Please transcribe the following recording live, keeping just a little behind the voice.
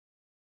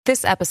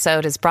This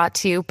episode is brought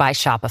to you by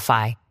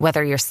Shopify.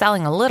 Whether you're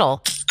selling a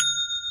little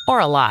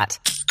or a lot,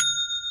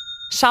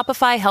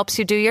 Shopify helps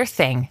you do your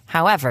thing,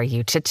 however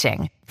you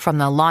cha-ching. From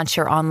the launch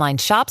your online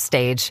shop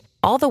stage,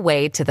 all the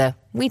way to the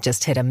we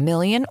just hit 1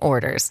 million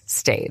orders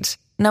stage.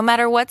 No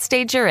matter what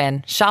stage you're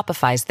in,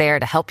 Shopify's there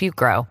to help you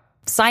grow.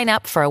 Sign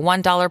up for a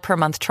 $1 per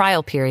month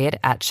trial period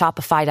at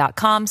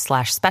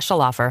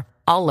shopify.com/special offer,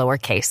 all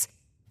lowercase.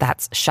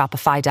 That's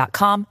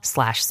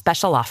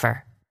shopify.com/special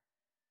offer.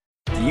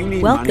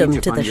 Welcome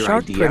to the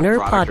Sharkpreneur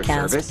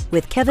Podcast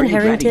with Kevin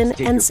Harrington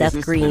and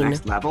Seth Green.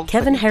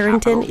 Kevin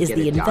Harrington is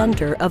the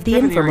inventor of the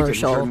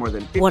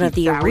infomercial, one of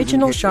the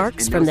original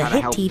sharks from the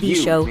hit TV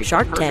show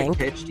Shark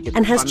Tank,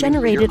 and has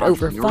generated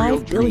over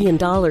 $5 billion in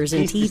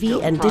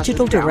TV and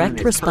digital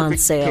direct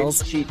response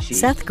sales.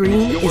 Seth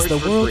Green is the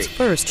world's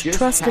first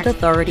trusted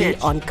authority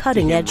on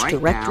cutting-edge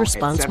direct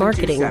response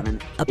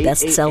marketing, a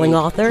best-selling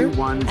author,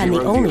 and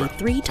the only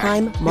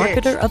 3-time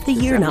Marketer of the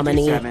Year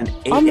nominee.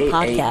 On the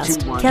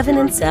podcast, Kevin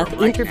and Seth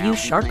interview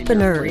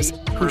sharkpreneurs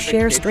who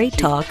share straight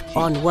talk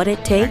on what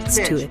it takes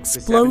to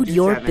explode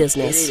your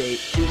business. To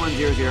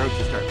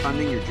start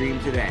funding your dream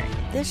today.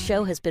 This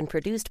show has been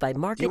produced by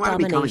Market Do you want to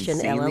become Domination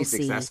insanely LLC.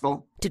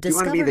 successful? To Do you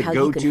want to be discover the how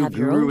you can go-to have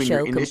your guru own in show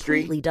your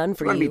industry? completely done You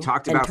for want to be you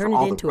talked and about for turn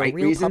all it the into a right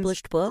real reasons?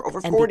 published book For over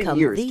and 40 become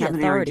years, the Kevin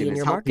authority Harrington in has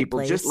your helped people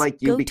marketplace, just like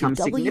you go to become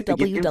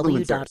significant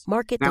influencers.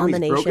 Now he's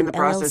broken the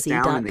process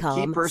down in the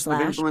key person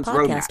of influence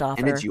roadmap, www.marketdomination.com/podcast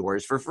and it's offer.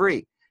 yours for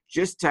free.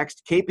 Just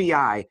text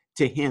KPI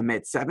to him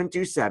at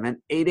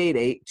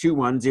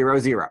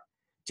 727-888-2100.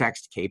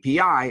 Text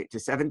KPI to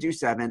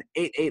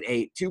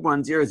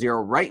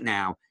 727-888-2100 right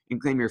now and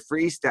claim your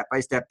free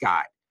step-by-step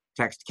guide.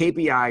 Text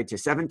KPI to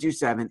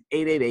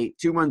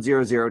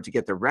 727-888-2100 to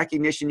get the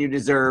recognition you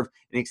deserve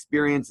and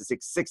experience the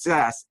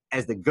success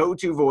as the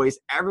go-to voice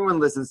everyone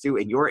listens to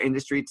in your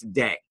industry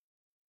today.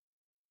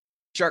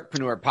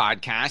 Sharkpreneur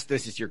Podcast.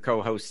 This is your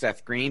co-host,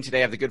 Seth Green. Today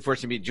I have the good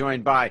fortune to be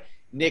joined by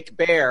Nick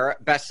Bare,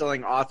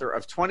 best-selling author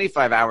of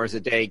 25 Hours a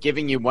Day,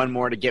 Giving You One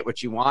More to Get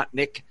What You Want.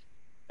 Nick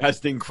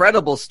has the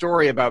incredible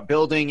story about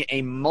building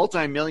a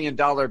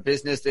multi-million-dollar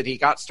business that he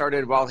got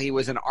started while he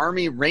was an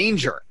Army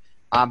Ranger.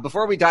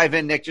 Before we dive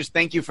in, Nick, just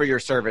thank you for your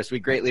service. We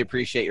greatly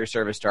appreciate your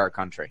service to our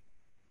country.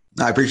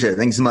 I appreciate it.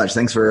 Thanks so much.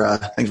 Thanks for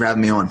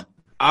having me on.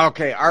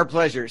 Okay, our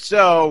pleasure.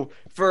 So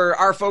for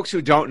our folks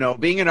who don't know,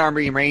 being an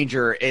Army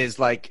Ranger is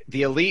like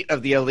the elite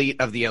of the elite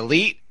of the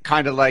elite,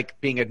 kind of like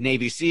being a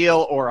Navy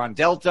SEAL or on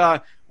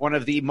Delta, one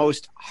of the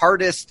most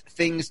hardest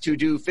things to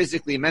do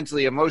physically,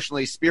 mentally,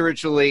 emotionally,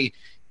 spiritually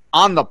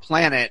on the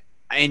planet.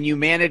 And you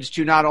managed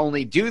to not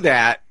only do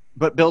that,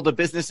 but build a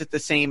business at the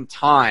same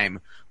time.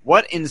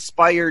 What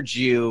inspired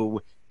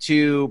you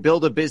to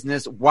build a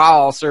business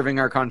while serving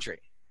our country?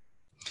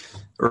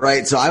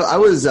 Right. So I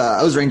was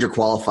Ranger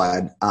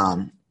qualified.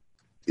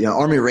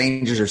 Army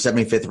Rangers are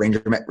 75th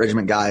Ranger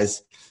Regiment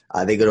guys.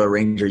 They go to a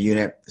Ranger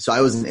unit. So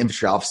I was an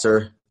infantry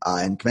officer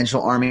in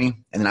conventional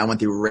Army, and then I went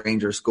through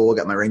Ranger school,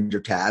 got my Ranger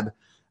tab.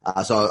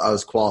 So I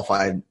was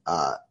qualified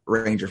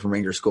Ranger from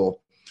Ranger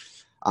school.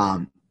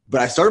 But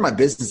I started my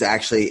business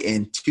actually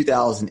in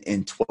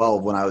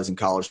 2012 when I was in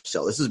college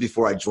still. This was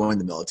before I joined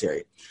the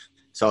military.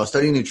 So I was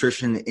studying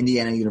nutrition at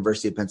Indiana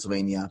University of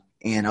Pennsylvania,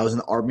 and I was in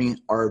the Army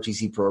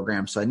ROTC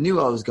program. So I knew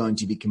I was going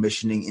to be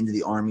commissioning into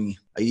the Army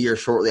a year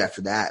shortly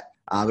after that.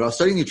 But I was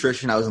studying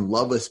nutrition. I was in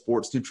love with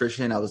sports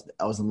nutrition. I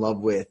was in love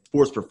with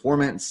sports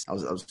performance. I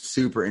was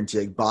super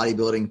into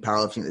bodybuilding,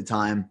 powerlifting at the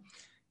time.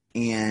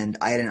 And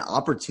I had an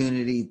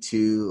opportunity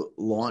to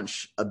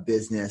launch a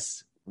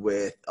business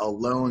with a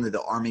loan that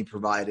the Army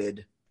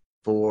provided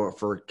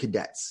for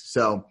cadets.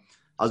 So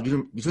I was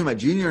between my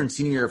junior and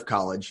senior year of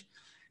college,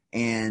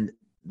 and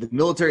the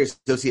Military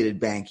Associated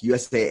Bank,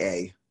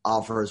 USAA,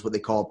 offers what they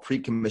call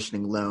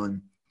pre-commissioning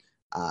loan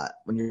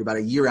when you're about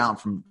a year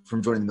out from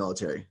joining the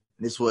military.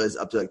 And this was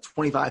up to like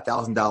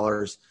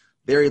 $25,000,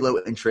 very low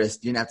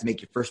interest. You didn't have to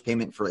make your first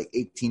payment for like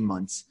 18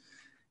 months.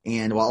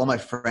 And while all my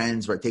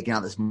friends were taking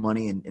out this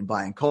money and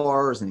buying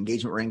cars and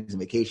engagement rings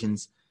and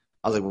vacations,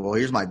 I was like, well,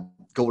 here's my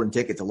golden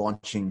ticket to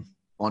launching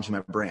my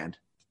brand.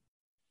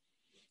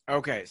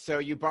 Okay, so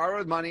you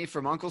borrowed money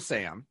from Uncle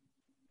Sam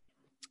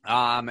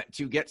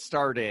to get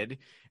started.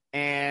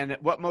 And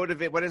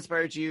what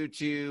inspired you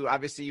to,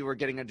 obviously you were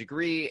getting a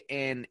degree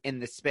in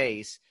the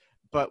space,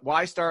 but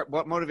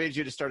what motivated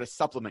you to start a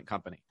supplement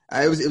company?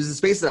 It was a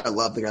space that I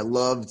loved. Like I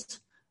loved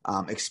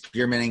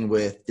experimenting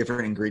with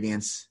different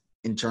ingredients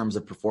in terms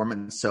of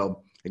performance.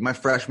 So like my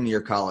freshman year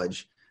of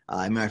college,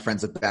 my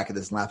friends look back at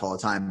this and laugh all the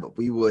time, but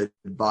we would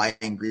buy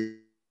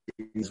ingredients.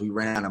 We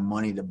ran out of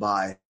money to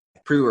buy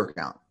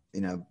pre-workout,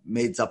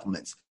 made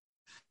supplements.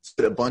 So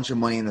put a bunch of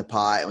money in the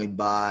pot, and we'd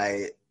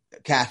buy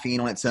caffeine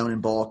on its own in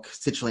bulk,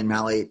 citrulline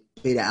malate,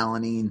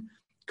 beta-alanine,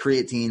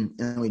 creatine, and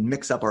then we'd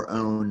mix up our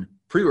own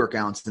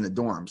pre-workouts in the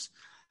dorms.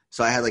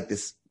 So I had like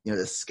this,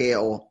 this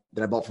scale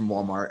that I bought from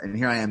Walmart, and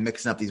here I am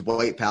mixing up these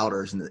white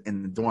powders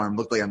in the dorm.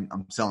 Looked like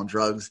I'm selling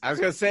drugs. I was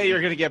going to say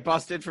you're going to get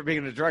busted for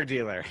being a drug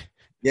dealer.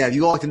 Yeah, if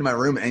you walked into my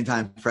room at any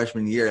time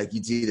freshman year, like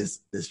you'd see this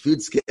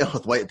food scale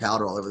with white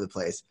powder all over the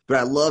place. But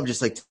I love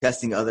just like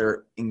testing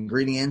other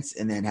ingredients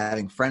and then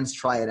having friends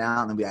try it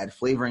out, and then we add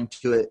flavoring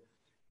to it.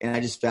 And I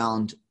just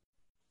found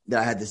that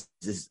I had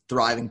this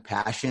thriving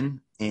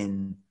passion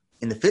in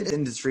the fitness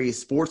industry,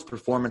 sports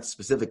performance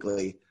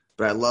specifically,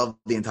 but I love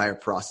the entire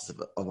process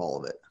of all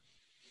of it.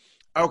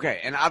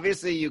 Okay, and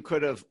obviously you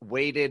could have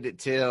waited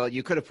till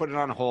you could have put it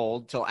on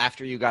hold till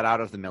after you got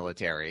out of the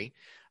military,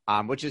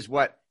 which is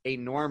what a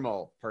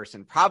normal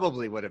person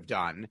probably would have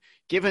done,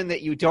 given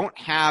that you don't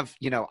have,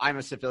 I'm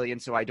a civilian,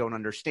 so I don't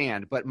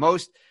understand, but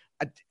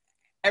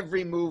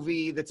every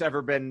movie that's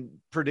ever been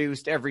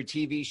produced, every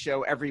TV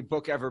show, every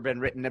book ever been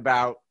written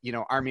about,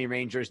 Army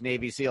Rangers,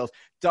 Navy SEALs,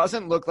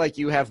 doesn't look like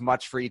you have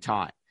much free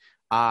time.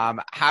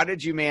 How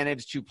did you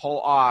manage to pull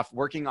off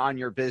working on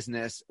your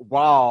business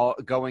while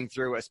going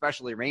through,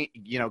 especially,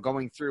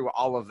 going through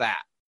all of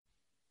that?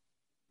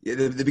 Yeah,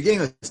 the beginning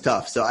was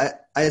tough. So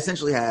I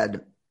essentially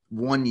had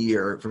 1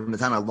 year from the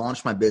time I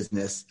launched my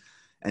business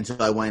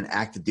until I went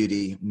active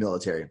duty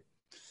military.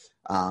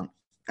 And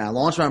I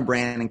launched my own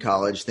brand in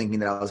college thinking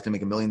that I was going to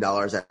make $1 million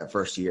that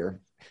first year.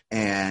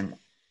 And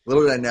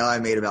little did I know I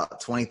made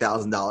about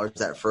 $20,000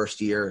 that first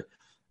year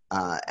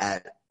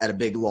at a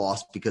big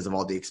loss because of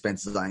all the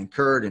expenses I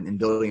incurred and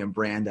building a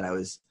brand that I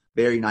was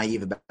very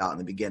naive about in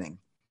the beginning.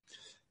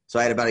 So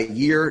I had about a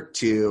year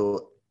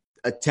to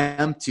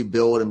attempt to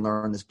build and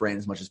learn this brand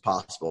as much as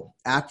possible.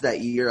 After that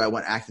year, I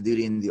went active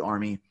duty in the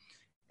Army,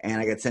 and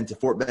I got sent to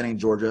Fort Benning,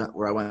 Georgia,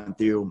 where I went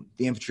through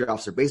the infantry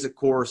officer basic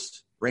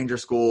course, Ranger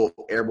school,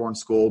 airborne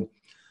school.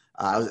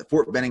 I was at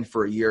Fort Benning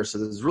for a year, so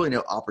there was really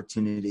no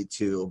opportunity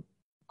to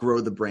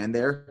grow the brand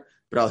there.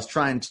 But I was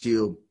trying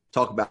to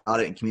talk about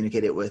it and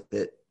communicate it with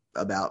the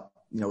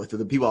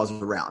people I was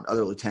around,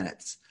 other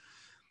lieutenants.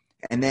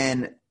 And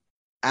then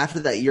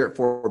after that year at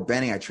Fort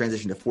Benning, I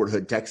transitioned to Fort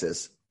Hood,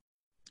 Texas.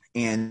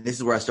 And this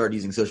is where I started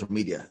using social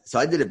media. So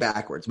I did it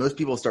backwards. Most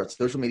people start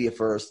social media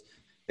first.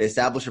 They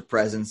establish a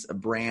presence, a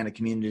brand, a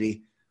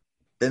community.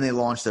 Then they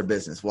launch their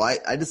business. Well,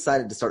 I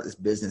decided to start this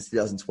business in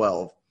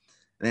 2012.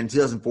 And then in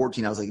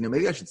 2014, I was like,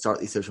 maybe I should start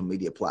these social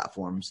media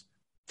platforms,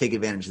 take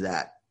advantage of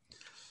that.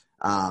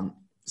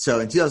 So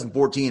in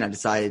 2014, I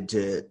decided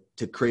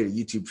to create a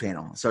YouTube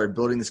channel. I started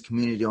building this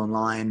community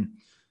online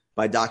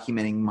by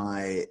documenting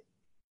my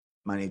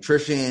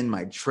nutrition,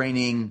 my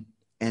training,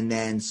 and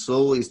then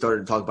slowly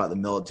started to talk about the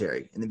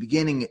military. In the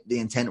beginning, the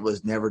intent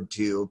was never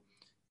to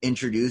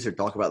introduce or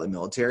talk about the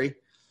military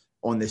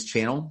on this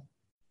channel,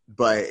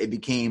 but it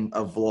became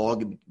a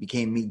vlog. It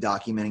became me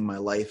documenting my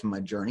life and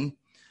my journey.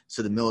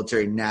 So the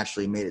military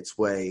naturally made its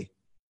way,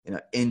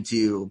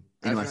 into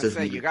my social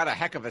media. You got a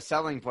heck of a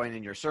selling point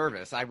in your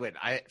service.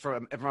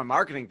 From a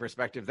marketing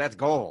perspective, that's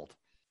gold.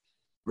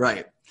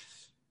 Right.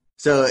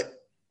 So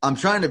I'm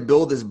trying to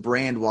build this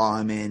brand while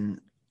I'm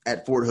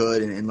at Fort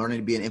Hood and learning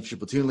to be an infantry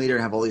platoon leader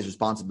and have all these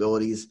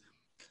responsibilities.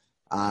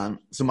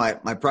 So my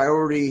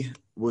priority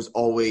was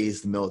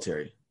always the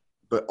military,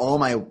 but all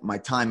my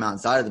time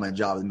outside of my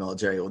job in the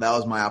military, well, that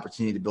was my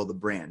opportunity to build a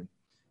brand.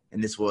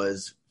 And this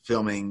was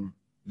filming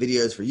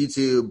videos for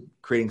YouTube,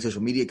 creating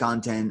social media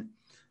content,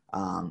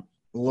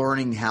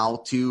 learning how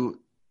to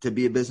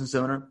be a business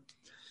owner.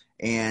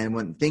 And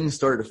when things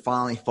started to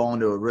finally fall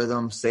into a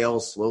rhythm,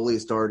 sales slowly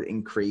started to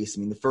increase.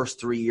 The first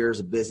 3 years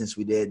of business,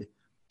 we did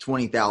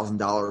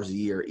 $20,000 a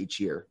year each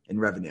year in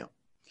revenue.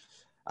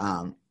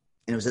 And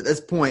it was at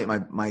this point,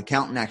 my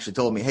accountant actually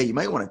told me, hey, you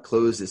might want to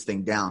close this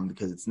thing down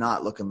because it's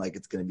not looking like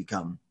it's going to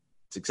become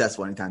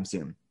successful anytime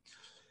soon.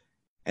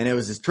 And it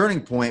was this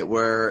turning point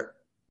where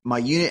my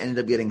unit ended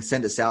up getting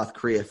sent to South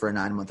Korea for a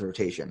 9-month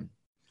rotation.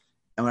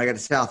 And when I got to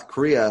South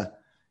Korea,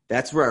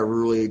 that's where I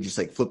really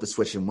just flipped the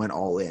switch and went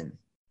all in.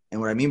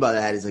 And what I mean by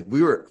that is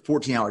we were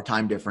 14-hour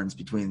time difference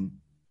between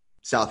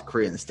South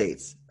Korea and the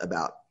States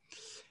about.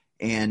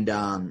 And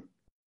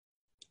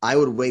I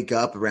would wake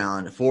up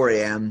around 4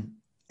 a.m.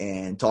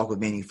 and talk with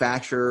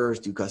manufacturers,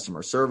 do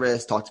customer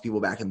service, talk to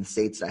people back in the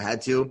States that I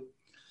had to.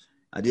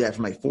 I did that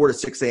from 4 to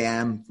 6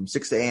 a.m. From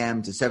 6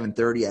 a.m. to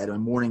 7:30, I had a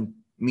morning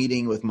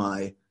meeting with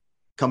my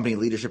company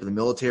leadership of the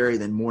military,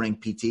 then morning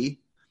PT.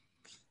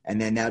 And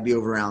then that would be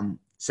over around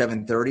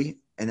 7:30.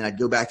 And then I'd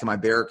go back to my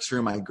barracks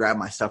room. I'd grab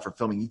my stuff for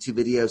filming YouTube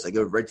videos. I'd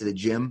go right to the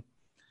gym,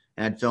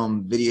 and I'd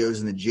film videos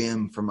in the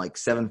gym from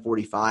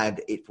 7:45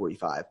 to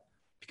 8:45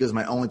 because it was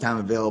my only time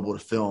available to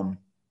film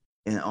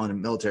on a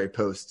military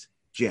post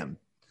gym.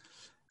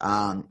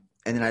 And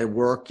then I'd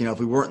work, if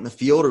we weren't in the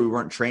field or we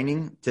weren't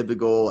training,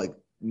 typical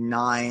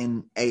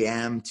 9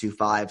 a.m. to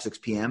 5, 6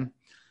 p.m.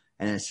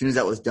 And as soon as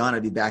that was done,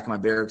 I'd be back in my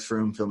barracks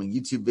room filming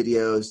YouTube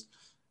videos,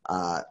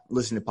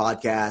 listening to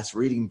podcasts,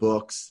 reading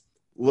books,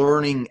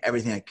 learning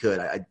everything I could.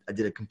 I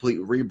did a complete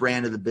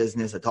rebrand of the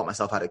business. I taught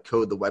myself how to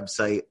code the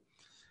website.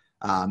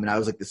 And I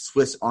was like the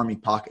Swiss Army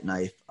pocket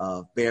knife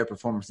of Bayer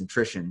Performance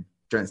Nutrition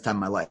during this time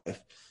of my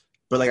life.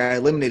 But I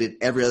eliminated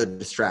every other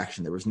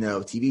distraction. There was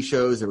no TV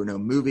shows. There were no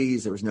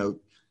movies. There was no.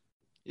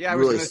 Yeah, I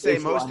was going to say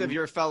most of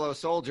your fellow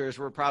soldiers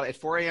were probably at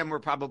 4 a.m. were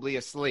probably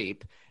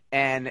asleep.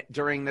 And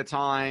during the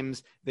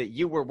times that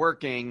you were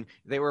working,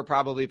 they were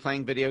probably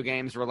playing video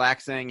games,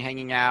 relaxing,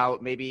 hanging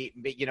out, maybe,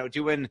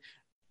 doing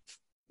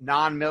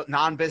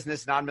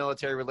non-business,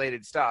 non-military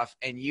related stuff.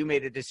 And you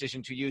made a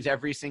decision to use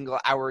every single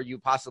hour you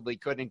possibly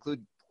could,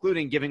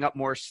 including giving up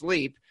more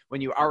sleep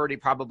when you already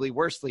probably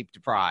were sleep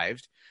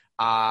deprived,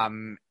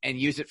 and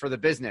use it for the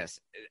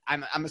business.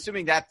 I'm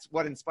assuming that's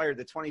what inspired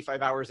the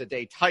 25 hours a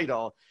day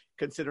title,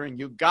 considering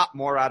you got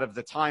more out of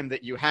the time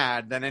that you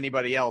had than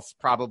anybody else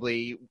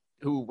probably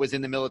who was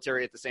in the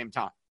military at the same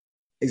time.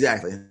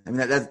 Exactly. I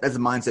mean, that's the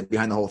mindset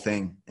behind the whole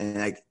thing. And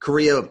like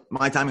Korea,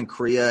 my time in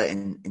Korea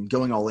and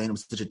going all in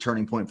was such a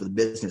turning point for the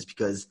business,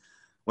 because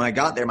when I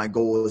got there, my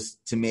goal was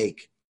to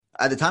make,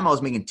 at the time I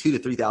was making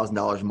 $2,000 to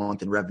 $3,000 a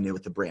month in revenue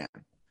with the brand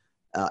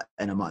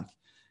in a month.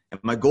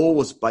 And my goal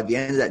was, by the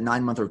end of that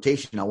 9-month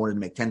rotation, I wanted to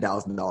make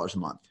 $10,000 a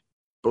month.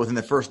 But within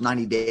the first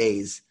 90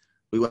 days,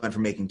 we went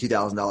from making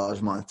 $2,000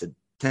 a month to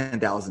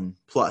 $10,000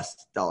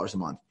 plus a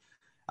month.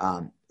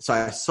 So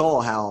I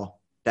saw how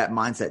that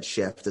mindset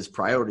shift as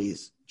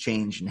priorities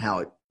changed and how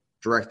it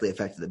directly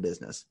affected the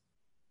business.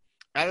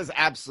 That is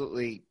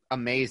absolutely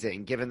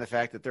amazing, given the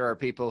fact that there are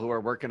people who are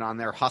working on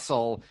their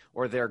hustle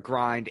or their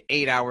grind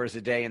 8 hours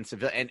a day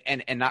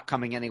and not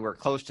coming anywhere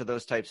close to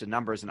those types of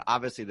numbers. And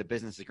obviously the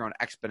business has grown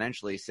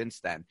exponentially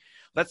since then.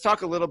 Let's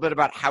talk a little bit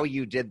about how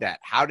you did that.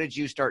 How did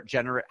you start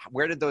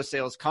where did those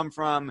sales come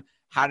from?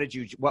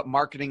 What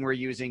marketing were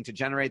you using to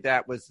generate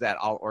that? Was that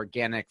all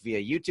organic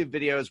via YouTube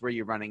videos? Were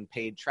you running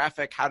paid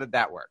traffic? How did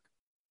that work?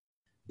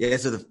 Yeah,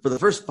 so for the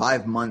first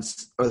 5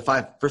 months, or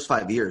first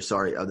 5 years,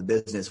 of the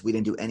business, we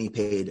didn't do any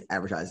paid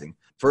advertising.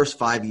 First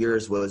 5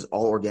 years was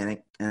all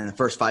organic, and the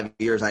first 5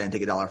 years, I didn't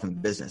take $1 from the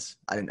business.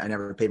 I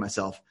never paid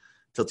myself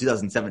until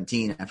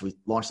 2017 after we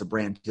launched the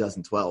brand in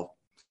 2012.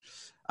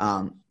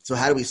 So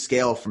how do we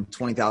scale from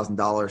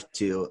 $20,000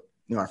 to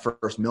our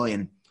first $1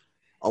 million?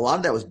 A lot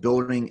of that was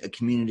building a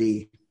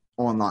community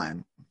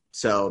online.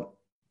 So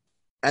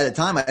at the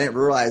time, I didn't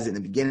realize it in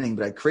the beginning,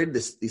 but I created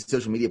these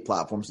social media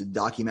platforms to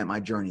document my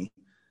journey,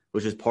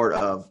 which is part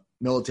of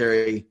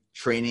military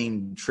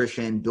training,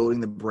 nutrition, building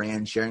the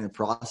brand, sharing the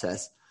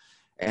process.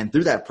 And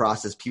through that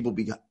process, people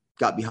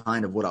got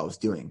behind of what I was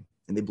doing.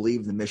 And they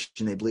believed in the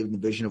mission. They believed in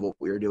the vision of what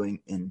we were doing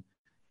and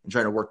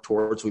trying to work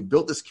towards. So we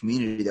built this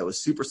community that was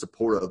super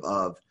supportive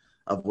of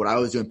what I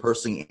was doing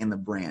personally and the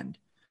brand.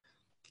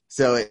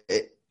 So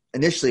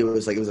initially, it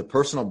was a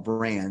personal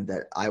brand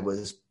that I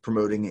was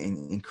promoting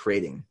and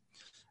creating.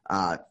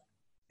 And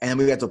then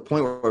we got to a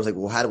point where I was like,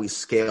 well, how do we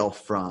scale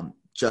from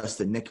just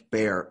the Nick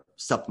Bare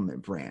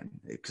supplement brand?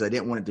 Because I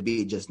didn't want it to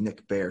be just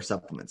Nick Bare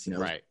supplements,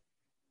 Right.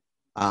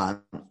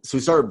 So we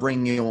started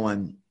bringing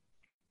on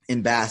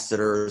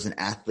ambassadors and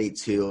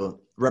athletes who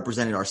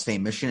represented our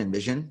same mission and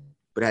vision,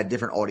 but had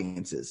different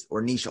audiences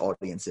or niche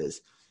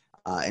audiences,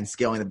 and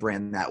scaling the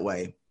brand that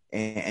way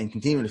and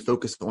continuing to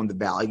focus on the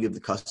value of the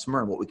customer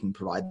and what we can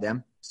provide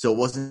them. So it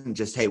wasn't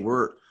just, hey,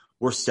 we're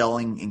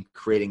selling and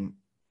creating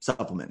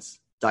supplements,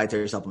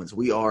 dietary supplements.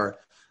 We are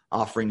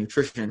offering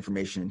nutrition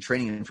information and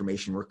training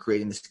information. We're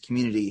creating this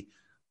community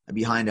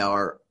behind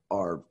our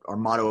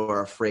motto or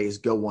our phrase,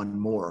 go one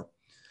more.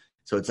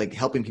 So it's like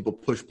helping people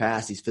push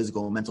past these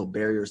physical and mental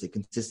barriers they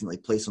consistently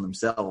place on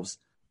themselves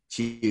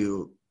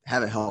to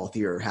have a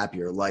healthier,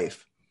 happier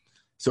life.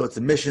 So it's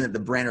a mission that the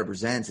brand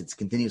represents. It's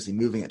continuously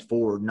moving it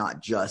forward,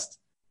 not just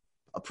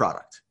a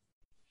product.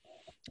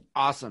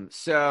 Awesome.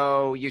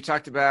 So you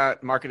talked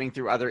about marketing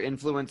through other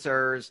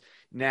influencers.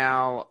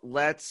 Now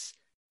let's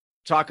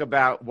talk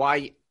about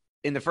why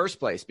in the first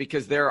place,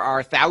 because there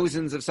are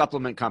thousands of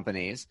supplement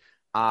companies.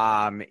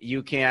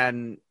 You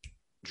can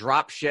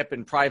drop ship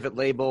and private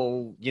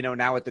label,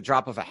 now at the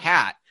drop of a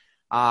hat.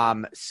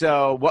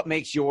 So what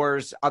makes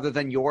yours, other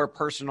than your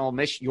personal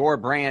mission, your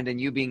brand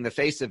and you being the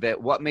face of it,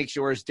 what makes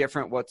yours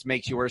different? What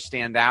makes yours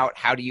stand out?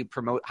 How do you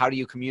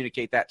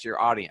communicate that to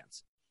your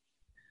audience?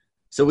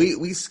 So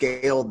we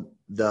scaled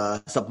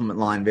the supplement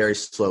line very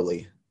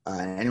slowly.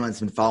 Anyone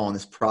that's been following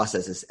this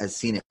process has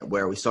seen it,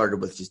 where we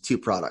started with just 2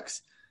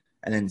 products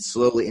and then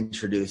slowly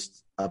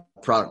introduced a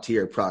product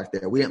here, a product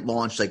there. We didn't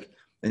launch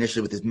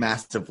initially with this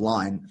massive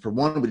line. For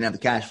one, we didn't have the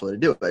cash flow to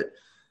do it,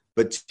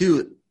 but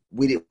 2,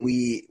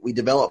 we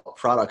develop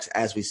products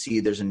as we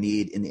see there's a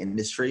need in the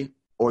industry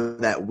or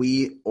that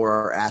we or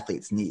our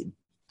athletes need.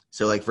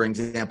 So for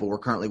example, we're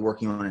currently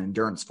working on an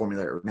endurance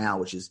formula right now,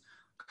 which is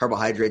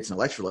carbohydrates and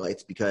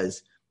electrolytes,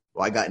 because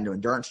I got into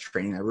endurance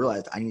training. I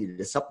realized I needed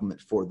a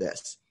supplement for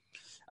this.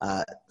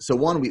 So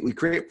one, we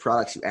create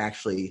products you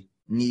actually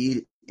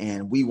need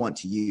and we want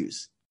to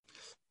use.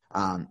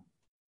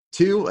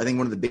 2, I think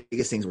one of the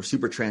biggest things, we're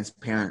super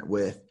transparent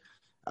with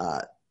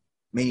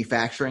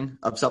manufacturing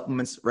of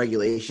supplements,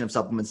 regulation of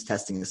supplements,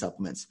 testing of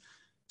supplements.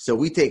 So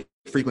we take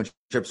frequent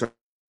trips. We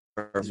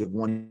have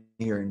one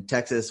here in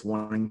Texas,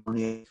 one in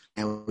California,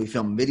 and we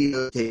film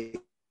videos, take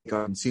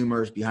our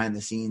consumers behind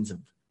the scenes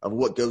of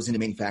what goes into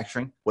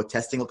manufacturing, what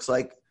testing looks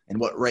like, and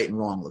what right and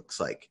wrong looks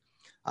like.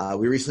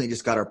 We recently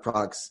just got our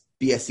products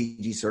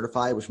BSCG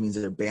certified, which means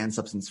that they're banned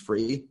substance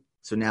free.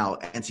 So now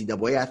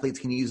NCAA athletes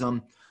can use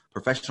them.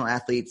 professional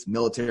athletes,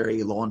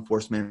 military, law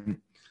enforcement.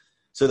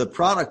 So the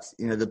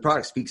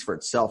product speaks for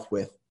itself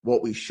with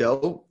what we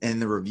show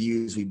and the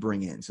reviews we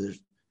bring in. So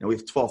we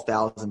have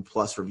 12,000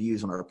 plus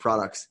reviews on our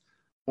products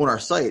on our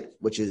site,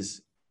 which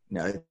is,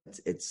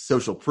 it's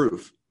social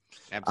proof.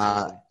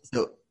 Absolutely.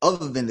 So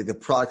other than the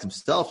products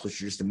themselves,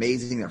 which are just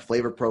amazing, their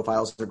flavor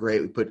profiles are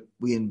great.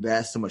 We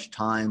invest so much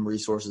time,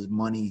 resources,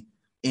 money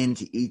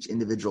into each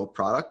individual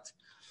product.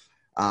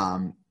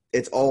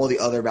 It's all the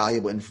other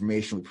valuable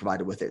information we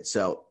provided with it.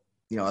 So,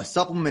 a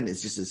supplement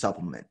is just a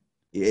supplement.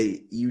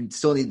 You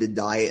still need the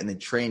diet and the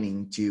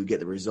training to get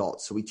the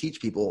results. So we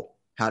teach people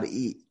how to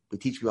eat. We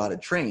teach people how to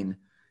train,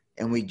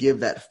 and we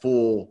give that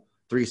full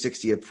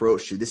 360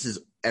 approach to this is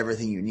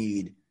everything you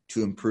need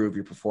to improve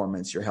your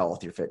performance, your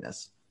health, your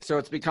fitness. So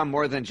it's become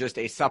more than just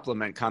a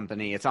supplement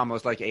company. It's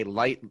almost like a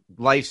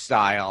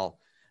lifestyle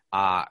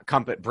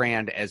company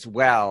brand as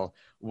well.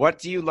 What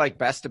do you like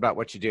best about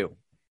what you do?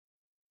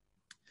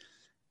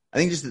 I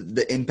think just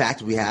the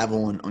impact we have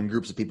on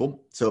groups of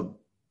people. So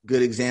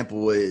good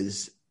example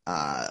is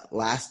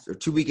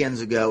 2 weekends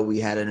ago, we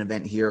had an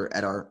event here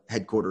at our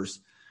headquarters.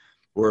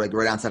 We're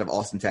right outside of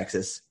Austin,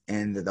 Texas,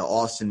 and the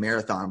Austin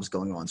Marathon was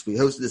going on. So we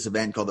hosted this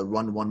event called the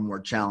Run One More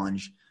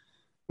Challenge,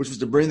 which was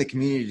to bring the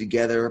community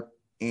together.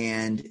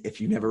 And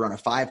if you've never run a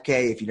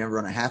 5K, if you've never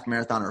run a half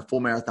marathon or a full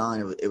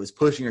marathon, it was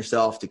pushing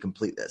yourself to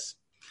complete this.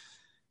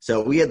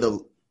 So we had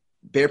the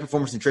Bare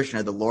Performance Nutrition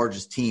had the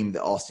largest team,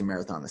 the Austin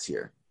Marathon this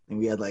year. And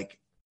we had like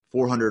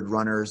 400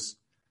 runners,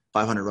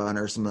 500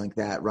 runners, something like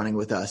that, running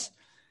with us.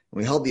 And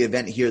we held the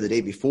event here the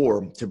day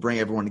before to bring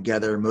everyone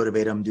together,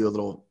 motivate them, do a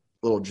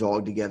little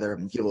jog together,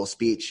 and give a little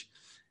speech.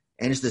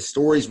 And it's the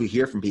stories we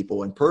hear from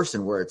people in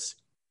person where it's,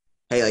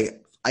 hey,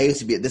 like I used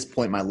to be at this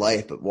point in my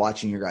life, but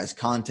watching your guys'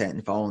 content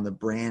and following the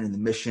brand and the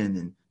mission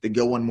and the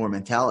go one more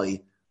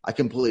mentality, I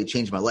completely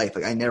changed my life.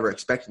 Like I never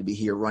expected to be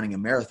here running a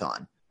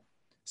marathon.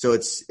 So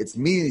it's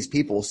meeting these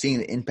people, seeing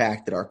the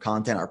impact that our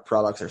content, our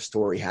products, our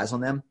story has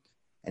on them,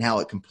 and how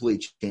it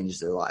completely changes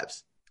their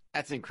lives.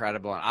 That's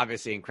incredible, and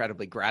obviously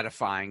incredibly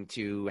gratifying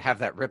to have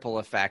that ripple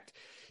effect.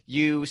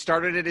 You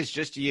started it as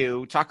just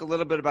you. Talk a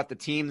little bit about the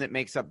team that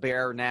makes up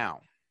Bare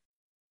now.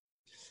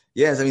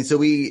 Yes, I mean, so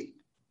we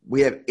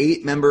have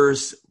 8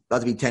 members,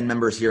 about to be 10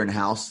 members here in the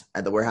house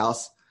at the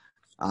warehouse,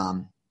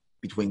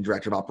 between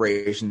director of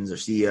operations or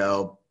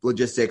CEO,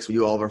 logistics. We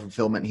do all of our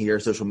fulfillment here,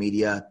 social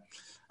media.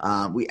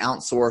 We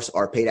outsource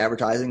our paid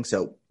advertising.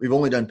 So we've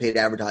only done paid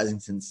advertising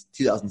since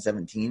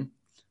 2017.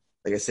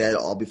 Like I said,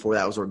 all before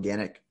that was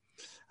organic.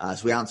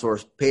 So we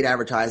outsource paid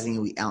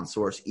advertising. We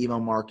outsource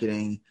email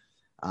marketing.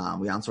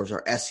 We outsource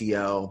our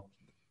SEO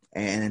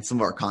and then some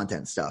of our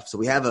content stuff. So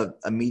we have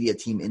a media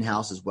team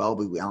in-house as well,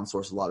 but we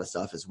outsource a lot of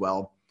stuff as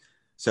well.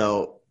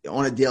 So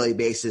on a daily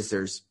basis,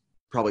 there's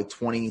probably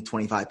 20,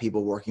 25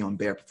 people working on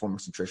Bare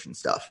Performance Nutrition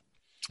stuff.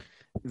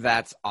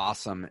 That's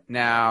awesome.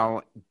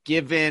 Now,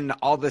 given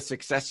all the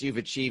success you've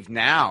achieved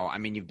now, I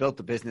mean, you've built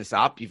the business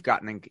up, you've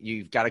got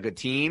a good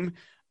team.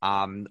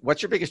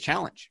 What's your biggest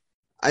challenge?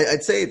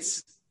 I'd say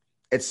it's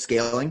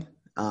scaling.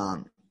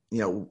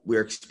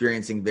 We're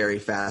experiencing very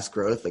fast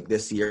growth. Like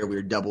this year,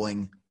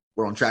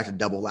 we're on track to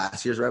double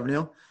last year's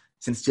revenue.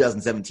 Since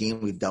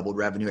 2017, we've doubled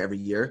revenue every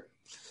year.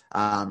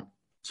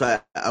 So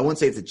I wouldn't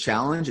say it's a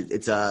challenge.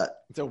 It's a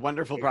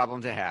wonderful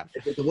problem to have.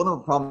 It's a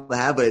wonderful problem to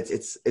have, but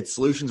it's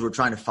solutions we're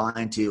trying to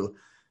find to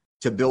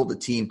build the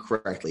team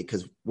correctly,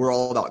 because we're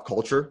all about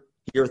culture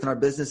here within our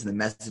business and the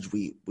message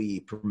we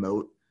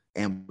promote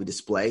and we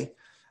display.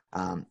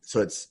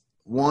 So it's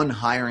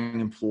hiring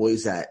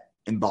employees that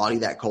embody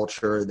that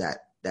culture,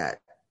 that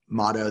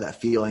motto, that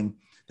feeling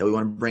that we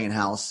want to bring in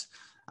house.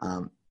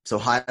 So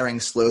hiring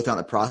slow throughout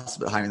the process,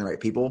 but hiring the right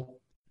people,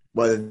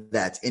 whether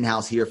that's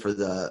in-house here for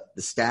the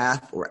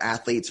staff or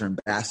athletes or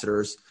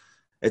ambassadors.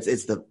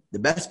 It's the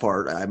best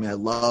part. I mean, I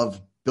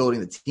love building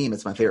the team.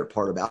 It's my favorite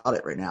part about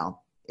it right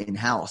now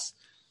in-house.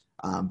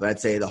 But I'd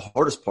say the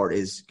hardest part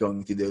is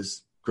going through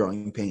those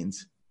growing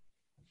pains.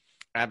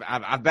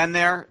 I've been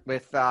there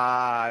with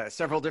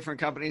several different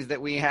companies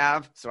that we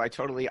have, so I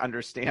totally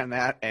understand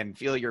that and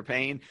feel your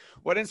pain.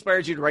 What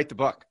inspired you to write the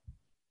book?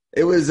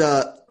 It was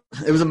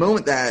a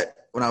moment that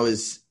when I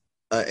was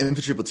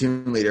infantry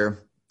platoon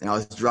leader, and I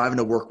was driving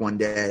to work one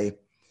day,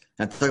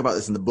 and I talk about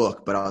this in the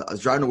book, but I was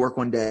driving to work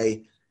one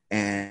day,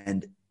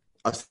 and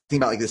I was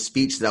thinking about like this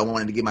speech that I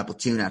wanted to give my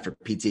platoon after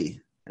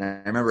PT. And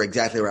I remember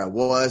exactly where I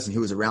was and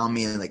who was around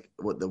me and like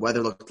what the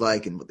weather looked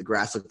like and what the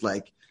grass looked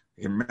like.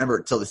 I can remember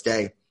it till this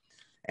day.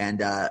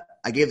 And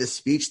I gave this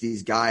speech to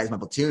these guys, my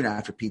platoon,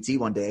 after PT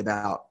one day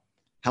about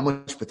how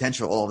much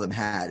potential all of them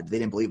had, but they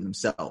didn't believe in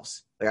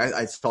themselves. Like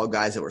I saw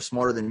guys that were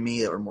smarter than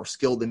me, that were more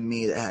skilled than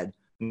me, that had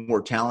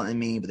more talent than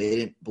me, but they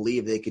didn't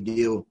believe they could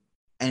do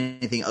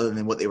anything other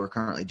than what they were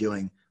currently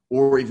doing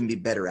or even be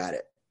better at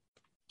it.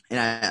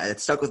 And it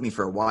stuck with me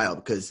for a while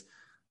because,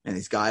 man,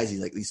 these guys,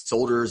 these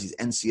soldiers, these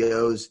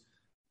NCOs,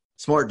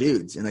 smart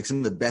dudes, and like some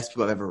of the best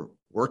people I've ever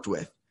worked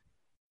with.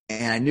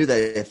 And I knew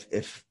that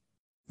if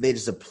they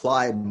just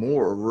applied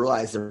more or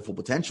realized their full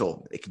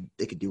potential,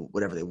 they could do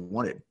whatever they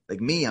wanted.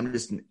 Like me, I'm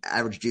just an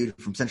average dude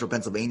from central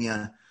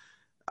Pennsylvania,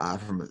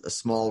 from a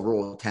small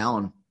rural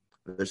town.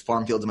 There's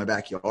farm fields in my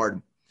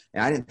backyard.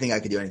 And I didn't think I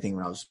could do anything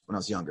when I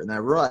was younger. And then I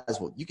realized,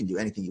 well, you can do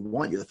anything you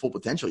want. You're the full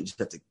potential. You just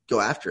have to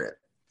go after it.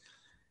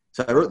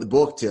 So I wrote the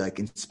book to like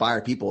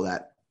inspire people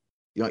that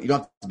you don't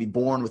have to be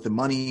born with the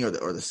money or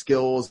the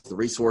skills, the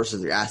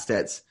resources, the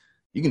assets.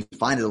 You can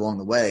find it along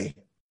the way,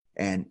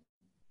 and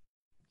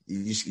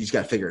you just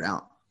got to figure it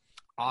out.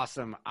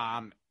 Awesome.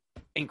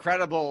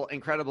 Incredible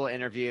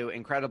interview,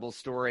 incredible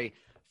story.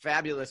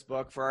 Fabulous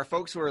book. For our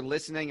folks who are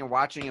listening and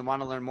watching and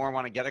want to learn more,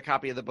 want to get a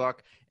copy of the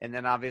book, and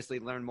then obviously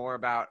learn more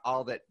about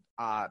all that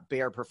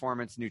Bayer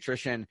Performance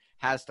Nutrition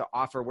has to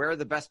offer, where are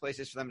the best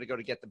places for them to go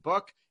to get the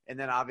book? And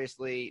then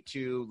obviously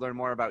to learn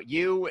more about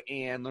you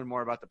and learn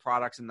more about the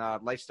products and the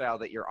lifestyle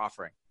that you're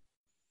offering.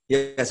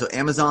 Yeah, so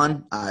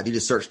Amazon, if you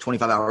just search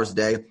 25 hours a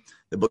day,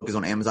 the book is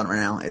on Amazon right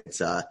now.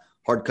 It's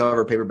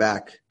hardcover,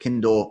 paperback,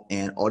 Kindle,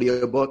 and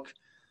audiobook.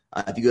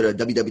 If you go to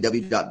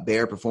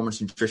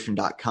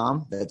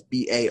www.bayerperformancenutrition.com, that's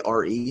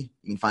BARE, you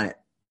can find a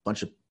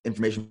bunch of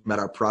information about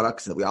our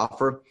products that we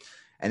offer.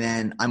 And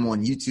then I'm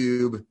on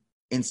YouTube,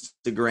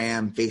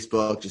 Instagram,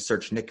 Facebook. Just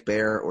search Nick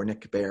Bayer or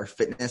Nick Bayer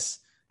Fitness,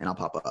 and I'll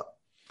pop up.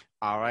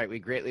 All right. We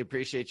greatly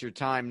appreciate your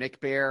time. Nick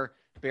Bayer,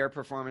 Bayer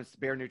Performance,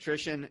 Bayer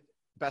Nutrition,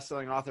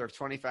 best-selling author of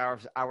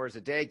 25 hours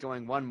a day,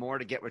 going one more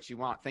to get what you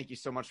want. Thank you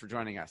so much for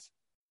joining us.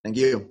 Thank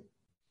you.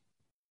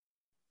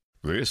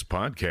 This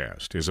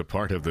podcast is a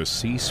part of the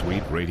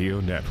C-Suite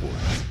Radio Network.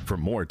 For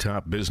more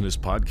top business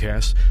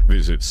podcasts,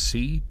 visit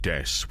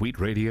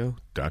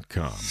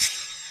c-suiteradio.com.